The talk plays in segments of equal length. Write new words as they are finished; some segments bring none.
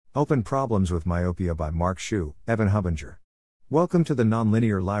Open Problems with Myopia by Mark Shu, Evan Hubinger. Welcome to the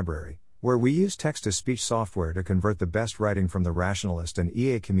Nonlinear Library, where we use text-to-speech software to convert the best writing from the rationalist and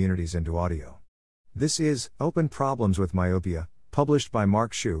EA communities into audio. This is Open Problems with Myopia, published by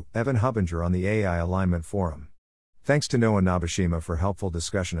Mark Shu, Evan Hubinger on the AI Alignment Forum. Thanks to Noah Nabeshima for helpful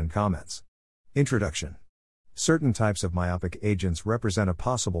discussion and comments. Introduction. Certain types of myopic agents represent a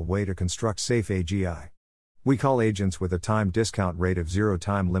possible way to construct safe AGI. We call agents with a time discount rate of 0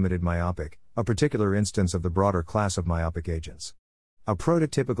 time-limited myopic, a particular instance of the broader class of myopic agents. A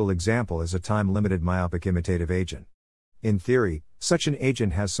prototypical example is a time-limited myopic imitative agent. In theory, such an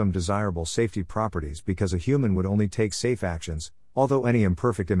agent has some desirable safety properties because a human would only take safe actions, although any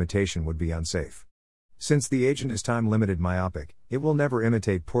imperfect imitation would be unsafe. Since the agent is time-limited myopic, it will never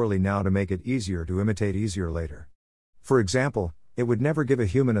imitate poorly now to make it easier to imitate easier later. For example, it would never give a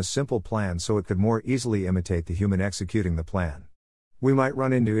human a simple plan so it could more easily imitate the human executing the plan. We might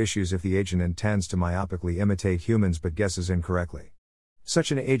run into issues if the agent intends to myopically imitate humans but guesses incorrectly.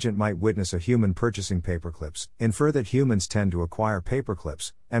 Such an agent might witness a human purchasing paperclips, infer that humans tend to acquire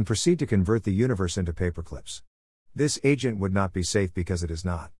paperclips, and proceed to convert the universe into paperclips. This agent would not be safe because it is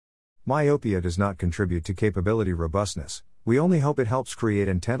not. Myopia does not contribute to capability robustness, we only hope it helps create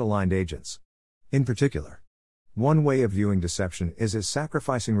intent-aligned agents. In particular, one way of viewing deception is as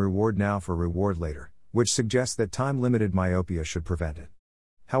sacrificing reward now for reward later, which suggests that time-limited myopia should prevent it.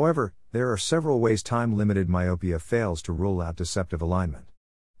 However, there are several ways time-limited myopia fails to rule out deceptive alignment.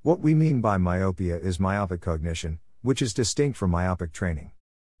 What we mean by myopia is myopic cognition, which is distinct from myopic training.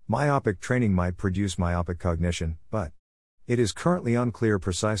 Myopic training might produce myopic cognition, but it is currently unclear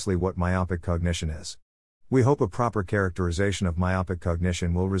precisely what myopic cognition is. We hope a proper characterization of myopic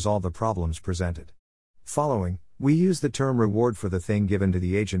cognition will resolve the problems presented. Following, we use the term reward for the thing given to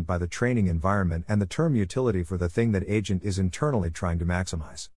the agent by the training environment and the term utility for the thing that agent is internally trying to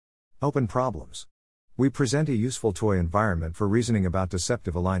maximize. Open problems. We present a useful toy environment for reasoning about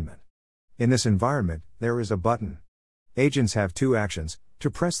deceptive alignment. In this environment, there is a button. Agents have two actions,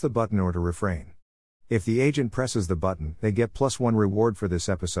 to press the button or to refrain. If the agent presses the button, they get +1 reward for this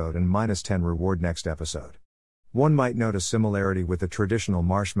episode and -10 reward next episode. One might note a similarity with the traditional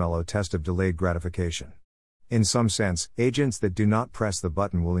marshmallow test of delayed gratification. In some sense, agents that do not press the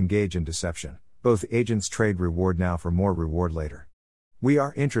button will engage in deception. Both agents trade reward now for more reward later. We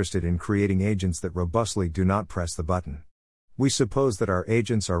are interested in creating agents that robustly do not press the button. We suppose that our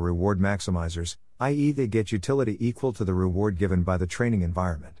agents are reward maximizers, i.e. they get utility equal to the reward given by the training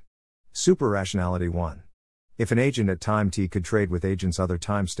environment. Superrationality 1. If an agent at time t could trade with agents other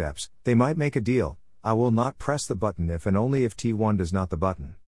time steps, they might make a deal. I will not press the button if and only if T1 does not the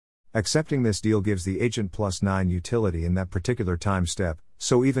button. Accepting this deal gives the agent +9 utility in that particular time step,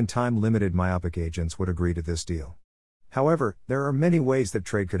 so even time-limited myopic agents would agree to this deal. However, there are many ways that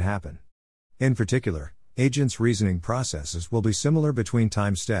trade could happen. In particular, agents' reasoning processes will be similar between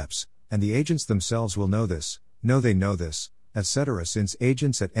time steps, and the agents themselves will know this, etc. Since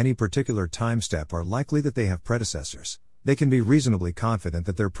agents at any particular time step are likely that they have predecessors, they can be reasonably confident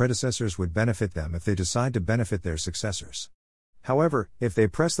that their predecessors would benefit them if they decide to benefit their successors. However, if they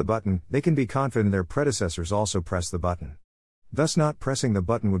press the button, they can be confident their predecessors also press the button. Thus not pressing the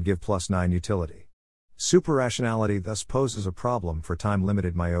button would give +9 utility. Superrationality thus poses a problem for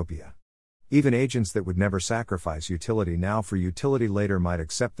time-limited myopia. Even agents that would never sacrifice utility now for utility later might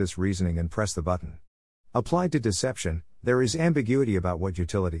accept this reasoning and press the button. Applied to deception, there is ambiguity about what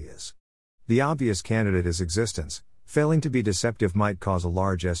utility is. The obvious candidate is existence. Failing to be deceptive might cause a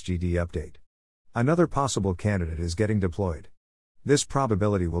large SGD update. Another possible candidate is getting deployed. This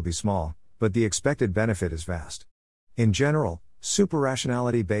probability will be small, but the expected benefit is vast. In general,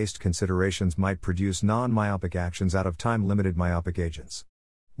 superrationality-based considerations might produce non-myopic actions out of time-limited myopic agents.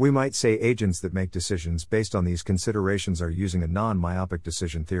 We might say agents that make decisions based on these considerations are using a non-myopic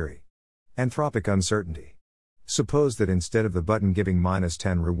decision theory. Anthropic uncertainty. Suppose that instead of the button giving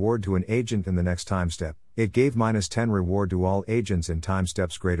 -10 reward to an agent in the next time step, it gave -10 reward to all agents in time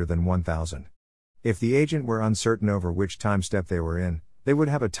steps greater than 1000. If the agent were uncertain over which time step they were in, they would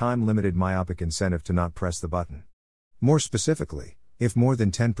have a time-limited myopic incentive to not press the button. More specifically, if more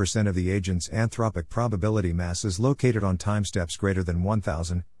than 10% of the agent's anthropic probability mass is located on time steps greater than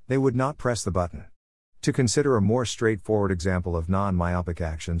 1000, they would not press the button. To consider a more straightforward example of non-myopic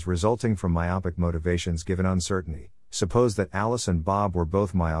actions resulting from myopic motivations given uncertainty, suppose that Alice and Bob were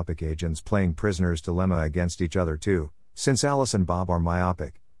both myopic agents playing prisoner's dilemma against each other too. Since Alice and Bob are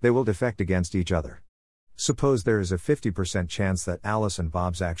myopic, they will defect against each other. Suppose there is a 50% chance that Alice and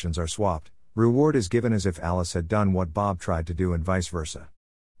Bob's actions are swapped. Reward is given as if Alice had done what Bob tried to do and vice versa.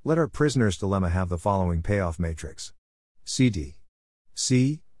 Let our prisoner's dilemma have the following payoff matrix. CD.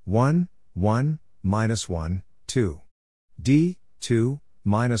 C. 1, 1, minus 1, 2. D, 2,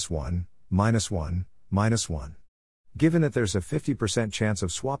 minus 1, minus 1, minus 1. Given that there's a 50% chance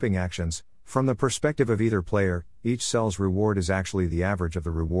of swapping actions, from the perspective of either player, each cell's reward is actually the average of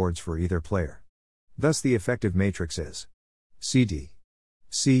the rewards for either player. Thus the effective matrix is CD.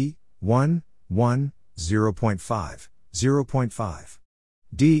 C, 1, 1, 0.5, 0.5.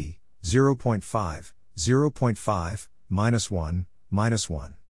 D, 0.5, 0.5, minus 1, minus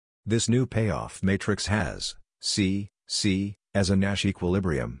 1. This new payoff matrix has C as a Nash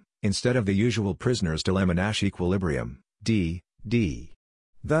equilibrium, instead of the usual prisoner's dilemma Nash equilibrium, D.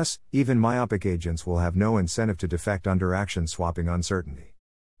 Thus, even myopic agents will have no incentive to defect under action swapping uncertainty.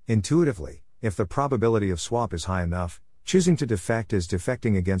 Intuitively, if the probability of swap is high enough, choosing to defect is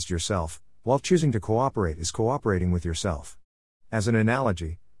defecting against yourself, while choosing to cooperate is cooperating with yourself. As an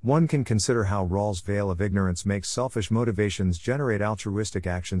analogy, one can consider how Rawls' veil of ignorance makes selfish motivations generate altruistic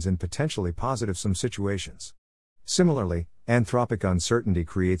actions in potentially positive sum situations. Similarly, anthropic uncertainty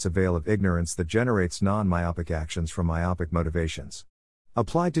creates a veil of ignorance that generates non-myopic actions from myopic motivations.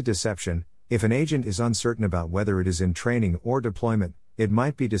 Applied to deception, if an agent is uncertain about whether it is in training or deployment, it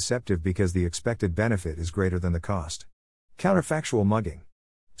might be deceptive because the expected benefit is greater than the cost. Counterfactual mugging.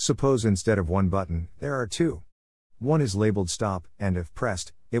 Suppose instead of one button, there are two. One is labeled stop, and if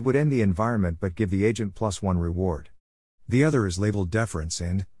pressed, it would end the environment but give the agent +1 reward. The other is labeled deference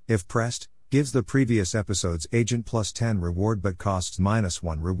and, if pressed, gives the previous episode's agent +10 reward but costs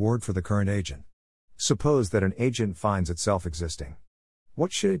 -1 reward for the current agent. Suppose that an agent finds itself existing.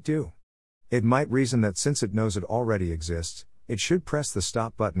 What should it do? It might reason that since it knows it already exists, it should press the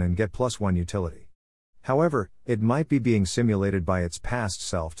stop button and get +1 utility. However, it might be being simulated by its past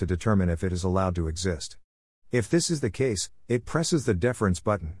self to determine if it is allowed to exist. If this is the case, it presses the deference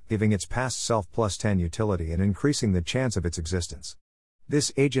button, giving its past self +10 utility and increasing the chance of its existence.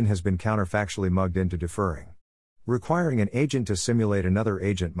 This agent has been counterfactually mugged into deferring. Requiring an agent to simulate another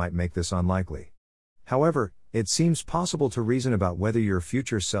agent might make this unlikely. However, it seems possible to reason about whether your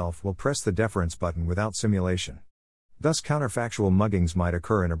future self will press the deference button without simulation. Thus counterfactual muggings might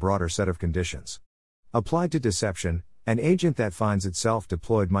occur in a broader set of conditions. Applied to deception, an agent that finds itself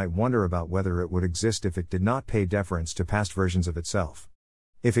deployed might wonder about whether it would exist if it did not pay deference to past versions of itself.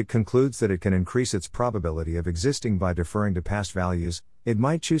 If it concludes that it can increase its probability of existing by deferring to past values, it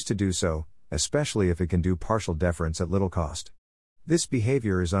might choose to do so, especially if it can do partial deference at little cost. This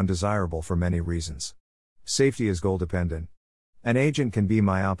behavior is undesirable for many reasons. Safety is goal dependent. An agent can be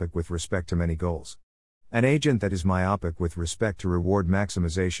myopic with respect to many goals. An agent that is myopic with respect to reward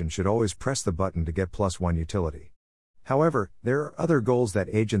maximization should always press the button to get +1 utility. However, there are other goals that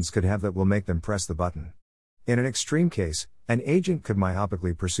agents could have that will make them press the button. In an extreme case, an agent could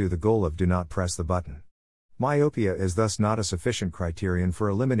myopically pursue the goal of do not press the button. Myopia is thus not a sufficient criterion for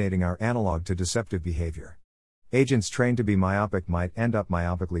eliminating our analog to deceptive behavior. Agents trained to be myopic might end up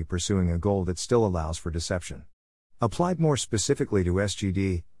myopically pursuing a goal that still allows for deception. Applied more specifically to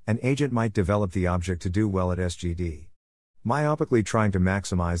SGD, an agent might develop the object to do well at SGD. Myopically trying to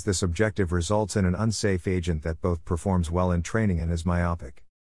maximize this objective results in an unsafe agent that both performs well in training and is myopic.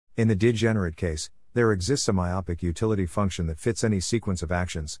 In the degenerate case, there exists a myopic utility function that fits any sequence of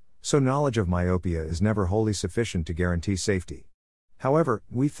actions, so knowledge of myopia is never wholly sufficient to guarantee safety. However,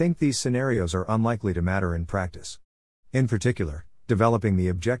 we think these scenarios are unlikely to matter in practice. In particular, developing the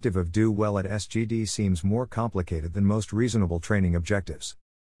objective of do well at SGD seems more complicated than most reasonable training objectives.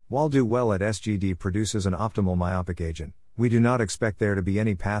 While do well at SGD produces an optimal myopic agent, we do not expect there to be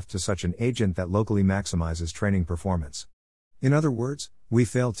any path to such an agent that locally maximizes training performance. In other words, we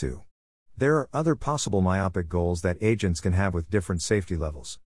fail to. There are other possible myopic goals that agents can have with different safety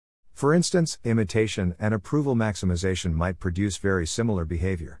levels. For instance, imitation and approval maximization might produce very similar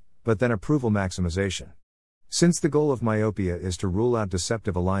behavior, but then approval maximization. Since the goal of myopia is to rule out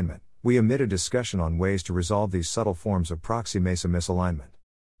deceptive alignment, we omit a discussion on ways to resolve these subtle forms of proxy mesa misalignment.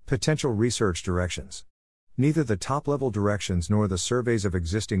 Potential research directions. Neither the top-level directions nor the surveys of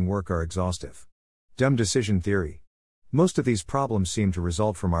existing work are exhaustive. Dumb decision theory. Most of these problems seem to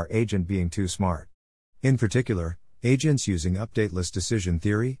result from our agent being too smart. In particular, agents using updateless decision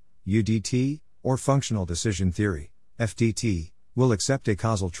theory, UDT, or functional decision theory, FDT, will accept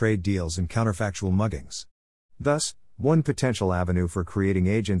acausal trade deals and counterfactual muggings. Thus, one potential avenue for creating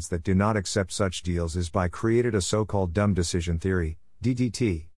agents that do not accept such deals is by creating a so-called dumb decision theory,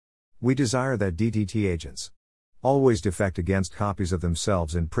 DDT. We desire that DDT agents always defect against copies of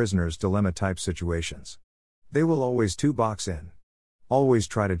themselves in prisoner's dilemma type situations. They will always two-box in. Always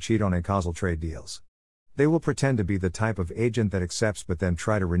try to cheat on acausal trade deals. They will pretend to be the type of agent that accepts but then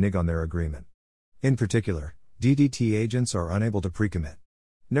try to renege on their agreement. In particular, DDT agents are unable to pre-commit.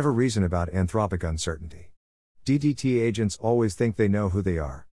 Never reason about anthropic uncertainty. DDT agents always think they know who they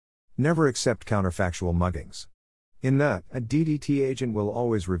are. Never accept counterfactual muggings. A DDT agent will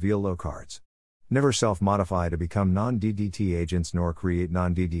always reveal low cards. Never self-modify to become non-DDT agents nor create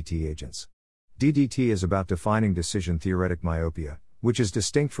non-DDT agents. DDT is about defining decision-theoretic myopia, which is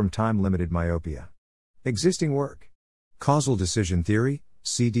distinct from time-limited myopia. Existing work. Causal decision theory,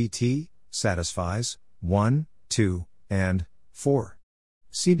 CDT, satisfies 1, 2, and 4.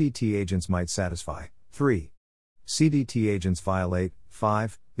 CDT agents might satisfy 3. CDT agents violate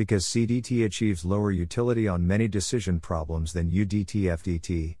 5, because CDT achieves lower utility on many decision problems than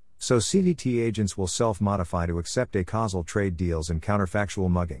UDT-FDT, so CDT agents will self-modify to accept acausal trade deals and counterfactual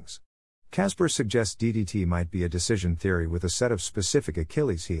muggings. Casper suggests DDT might be a decision theory with a set of specific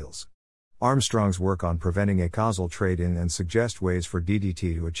Achilles heels. Armstrong's work on preventing acausal trade in and suggest ways for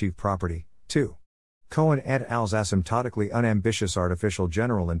DDT to achieve property. 2. Cohen et al.'s asymptotically unambitious artificial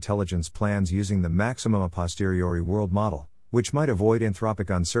general intelligence plans using the maximum a posteriori world model, which might avoid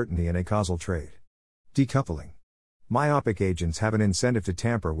anthropic uncertainty and acausal trade. Decoupling. Myopic agents have an incentive to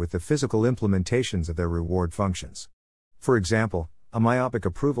tamper with the physical implementations of their reward functions. For example, a myopic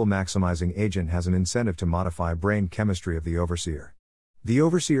approval maximizing agent has an incentive to modify brain chemistry of the overseer. The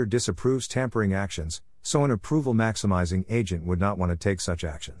overseer disapproves tampering actions, so an approval maximizing agent would not want to take such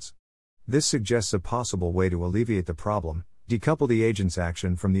actions. This suggests a possible way to alleviate the problem: decouple the agent's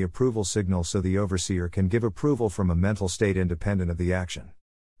action from the approval signal so the overseer can give approval from a mental state independent of the action.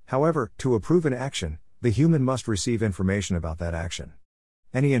 However, to approve an action, the human must receive information about that action.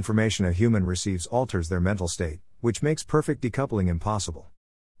 Any information a human receives alters their mental state, which makes perfect decoupling impossible.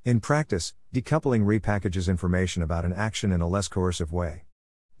 In practice, decoupling repackages information about an action in a less coercive way.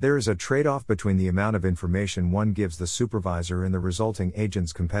 There is a trade-off between the amount of information one gives the supervisor and the resulting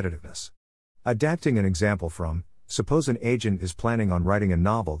agent's competitiveness. Adapting an example from, suppose an agent is planning on writing a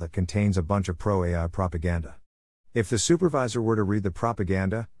novel that contains a bunch of pro-AI propaganda. If the supervisor were to read the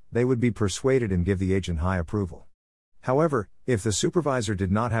propaganda, they would be persuaded and give the agent high approval. However, if the supervisor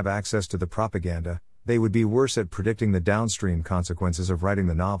did not have access to the propaganda, they would be worse at predicting the downstream consequences of writing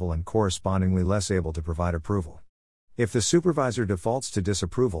the novel and correspondingly less able to provide approval. If the supervisor defaults to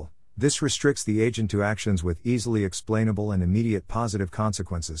disapproval, this restricts the agent to actions with easily explainable and immediate positive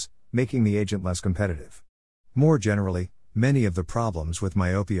consequences, making the agent less competitive. More generally, many of the problems with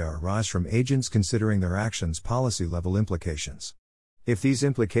myopia arise from agents considering their actions' policy-level implications. If these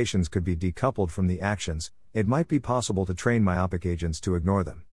implications could be decoupled from the actions, it might be possible to train myopic agents to ignore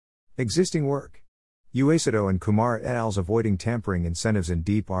them. Existing work. Uesudo and Kumar et al.'s avoiding tampering incentives in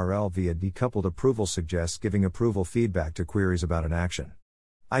deep RL via decoupled approval suggests giving approval feedback to queries about an action.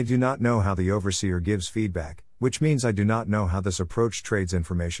 I do not know how the overseer gives feedback, which means I do not know how this approach trades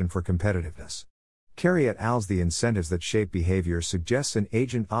information for competitiveness. Carey et al.'s The Incentives That Shape Behavior suggests an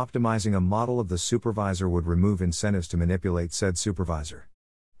agent optimizing a model of the supervisor would remove incentives to manipulate said supervisor.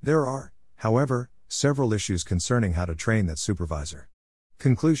 There are, however, several issues concerning how to train that supervisor.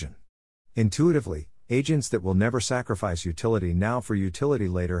 Conclusion. Intuitively, agents that will never sacrifice utility now for utility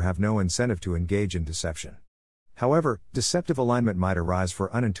later have no incentive to engage in deception. However, deceptive alignment might arise for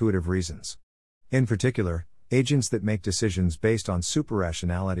unintuitive reasons. In particular, agents that make decisions based on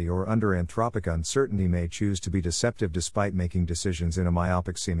superrationality or under anthropic uncertainty may choose to be deceptive despite making decisions in a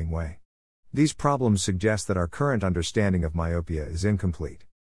myopic-seeming way. These problems suggest that our current understanding of myopia is incomplete.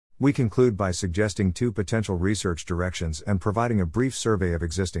 We conclude by suggesting 2 potential research directions and providing a brief survey of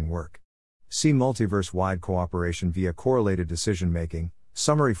existing work. See multiverse-wide cooperation via correlated decision-making,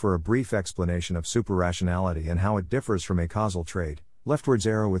 summary for a brief explanation of superrationality and how it differs from acausal trade, leftwards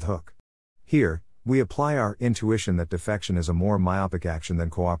arrow with hook. Here, we apply our intuition that defection is a more myopic action than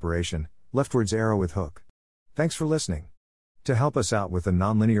cooperation, leftwards arrow with hook. Thanks for listening. To help us out with the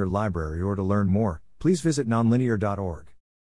Nonlinear Library or to learn more, please visit nonlinear.org.